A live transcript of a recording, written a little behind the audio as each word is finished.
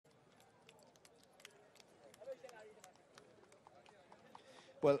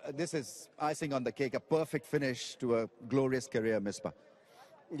Well, this is icing on the cake, a perfect finish to a glorious career, Misbah.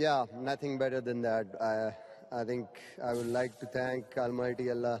 Yeah, nothing better than that. I think I would like to thank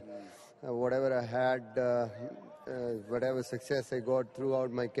Almighty Allah. Whatever I had, whatever success I got throughout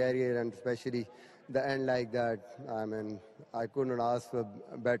my career, and especially the end like that, I mean, I couldn't ask for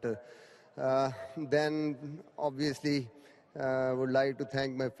better. Then, obviously, would like to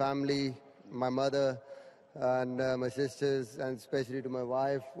thank my family, my mother, and my sisters, and especially to my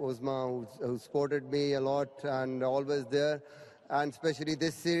wife, Osma, who supported me a lot and always there. And especially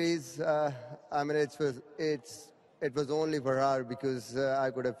this series, I mean, it was only for her because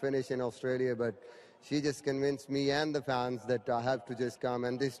I could have finished in Australia, but she just convinced me and the fans that I have to just come.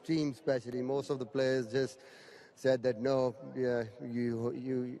 And this team, especially, most of the players just said that no, yeah,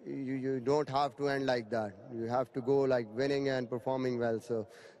 you don't have to end like that. You have to go like winning and performing well. So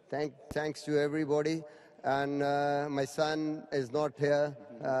thanks to everybody. And my son is not here.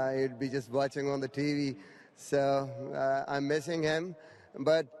 He'll be just watching on the TV. So I'm missing him.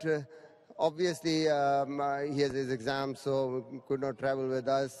 But obviously, he has his exams, so could not travel with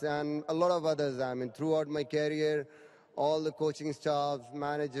us. And a lot of others, I mean, throughout my career, all the coaching staffs,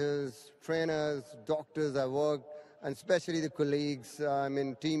 managers, trainers, doctors I worked, and especially the colleagues, I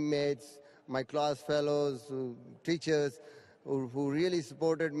mean, teammates, my class fellows, teachers, who really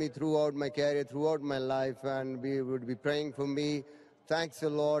supported me throughout my career, throughout my life, and we would be praying for me. Thanks a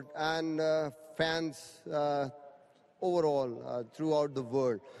lot. And fans overall throughout the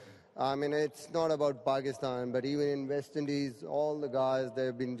world. I mean, it's not about Pakistan, but even in West Indies, all the guys,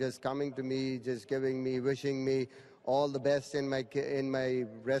 they've been just coming to me, just giving me, wishing me all the best in my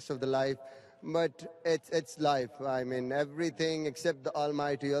rest of the life. But it's life. I mean, everything except the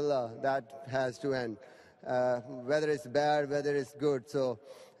Almighty Allah, that has to end. Whether it's bad, whether it's good. So,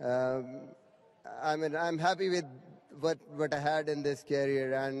 I mean, I'm happy with what I had in this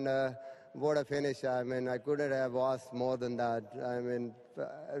career, and what a finish. I mean, I couldn't have asked more than that. I mean,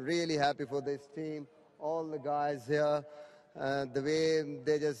 really happy for this team, all the guys here, the way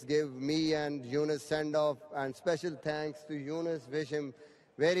they just give me and Yunus send-off, and special thanks to Yunus. Wish him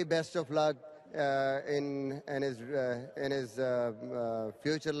very best of luck in his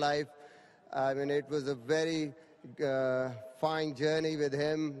future life. I mean, it was a very fine journey with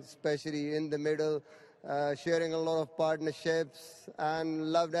him, especially in the middle, sharing a lot of partnerships,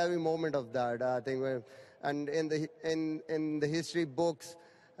 and loved every moment of that. I think, and in the history books,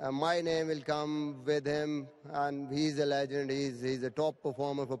 my name will come with him, and he's a legend. He's a top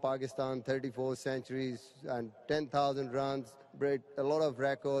performer for Pakistan, 34 centuries and 10,000 runs, break a lot of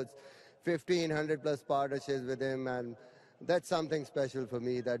records, 1,500 plus partnerships with him, and that's something special for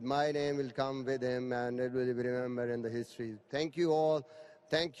me, that my name will come with him and it will be remembered in the history. Thank you all.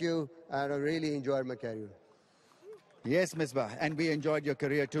 Thank you. And I really enjoyed my career. Yes, Misbah, and we enjoyed your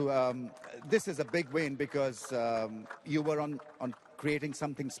career too. This is a big win because you were on creating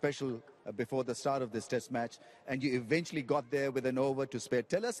something special before the start of this test match, and you eventually got there with an over to spare.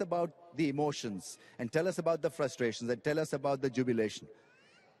 Tell us about the emotions, and tell us about the frustrations, and tell us about the jubilation.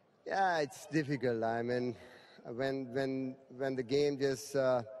 Yeah, it's difficult. I mean, when the game just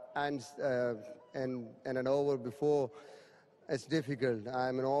ends and an over before, it's difficult.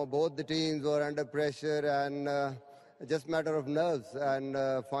 I mean, both the teams were under pressure, and just matter of nerves. And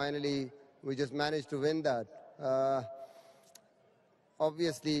finally, we just managed to win that.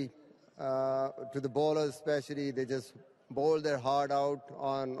 Obviously, to the bowlers especially, they just bowled their heart out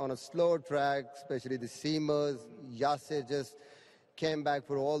on a slow track, especially the seamers. Yasir just came back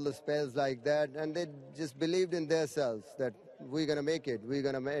for all the spells like that, and they just believed in themselves that we're going to make it, we're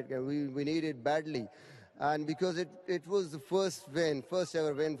going to make it, we need it badly. And because it was the first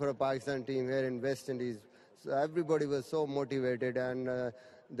ever win for a Pakistan team here in West Indies, so everybody was so motivated, and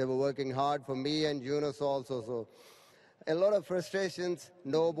they were working hard for me and Yunus also. So a lot of frustrations,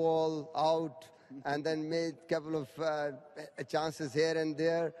 no ball, out, and then made a couple of chances here and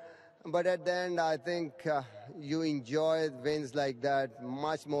there. But at the end, I think you enjoy wins like that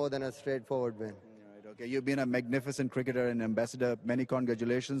much more than a straightforward win. Right, okay, you've been a magnificent cricketer and ambassador. Many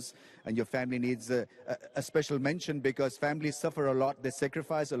congratulations. And your family needs a special mention, because families suffer a lot. They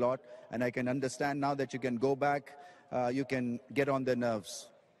sacrifice a lot. And I can understand now that you can go back, you can get on their nerves.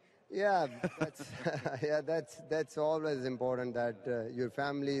 Yeah, that's always important, that your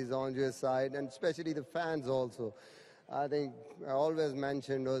family is on your side, and especially the fans also. I think I always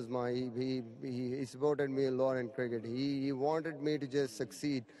mentioned Osma, he supported me a lot in cricket. He wanted me to just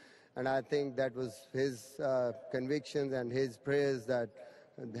succeed, and I think that was his convictions and his prayers that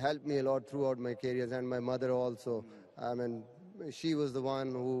helped me a lot throughout my careers, and my mother also. I mean, she was the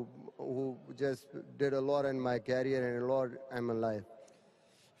one who just did a lot in my career and a lot in my life.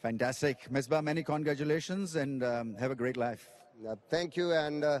 Fantastic. Misbah, many congratulations and have a great life. Thank you.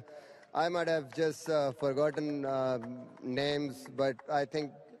 And I might have just forgotten names, but I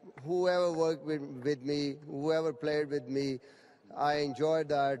think whoever worked with me, whoever played with me, I enjoyed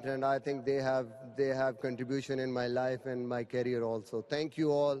that, and I think they have contribution in my life and my career also. Thank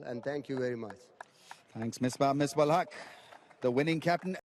you all, and thank you very much. Thanks, Misbah. Misbah-ul-Haq, the winning captain.